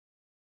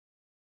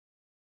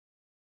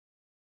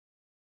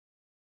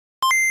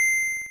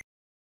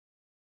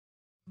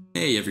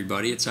Hey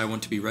everybody, it's I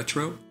Want to Be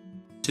Retro.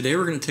 Today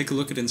we're going to take a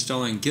look at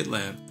installing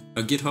GitLab,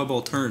 a GitHub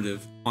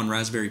alternative, on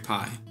Raspberry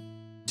Pi.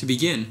 To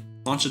begin,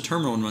 launch the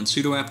terminal and run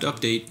sudo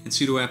apt-update and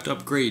sudo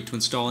apt-upgrade to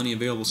install any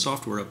available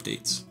software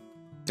updates.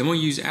 Then we'll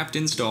use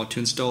apt-install to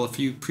install a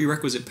few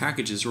prerequisite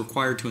packages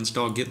required to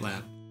install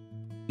GitLab.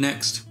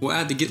 Next, we'll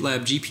add the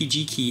GitLab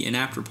GPG key and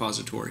apt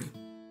repository.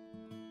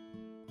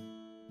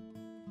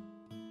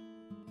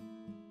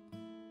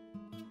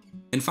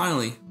 And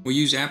finally, we'll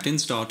use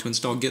apt-install to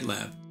install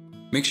GitLab.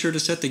 Make sure to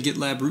set the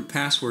GitLab root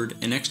password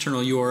and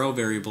external URL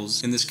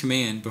variables in this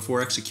command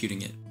before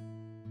executing it.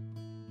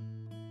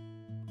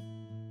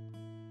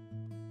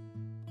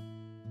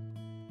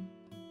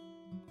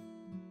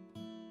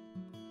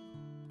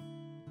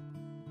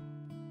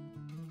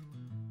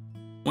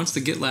 Once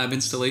the GitLab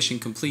installation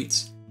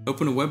completes,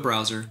 open a web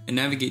browser and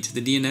navigate to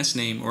the DNS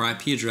name or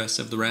IP address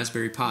of the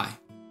Raspberry Pi.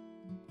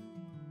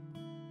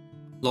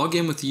 Log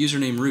in with the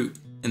username root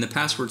and the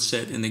password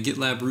set in the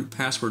GitLab root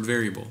password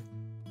variable.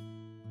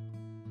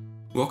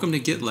 Welcome to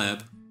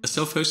GitLab, a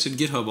self-hosted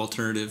GitHub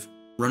alternative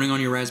running on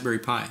your Raspberry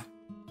Pi.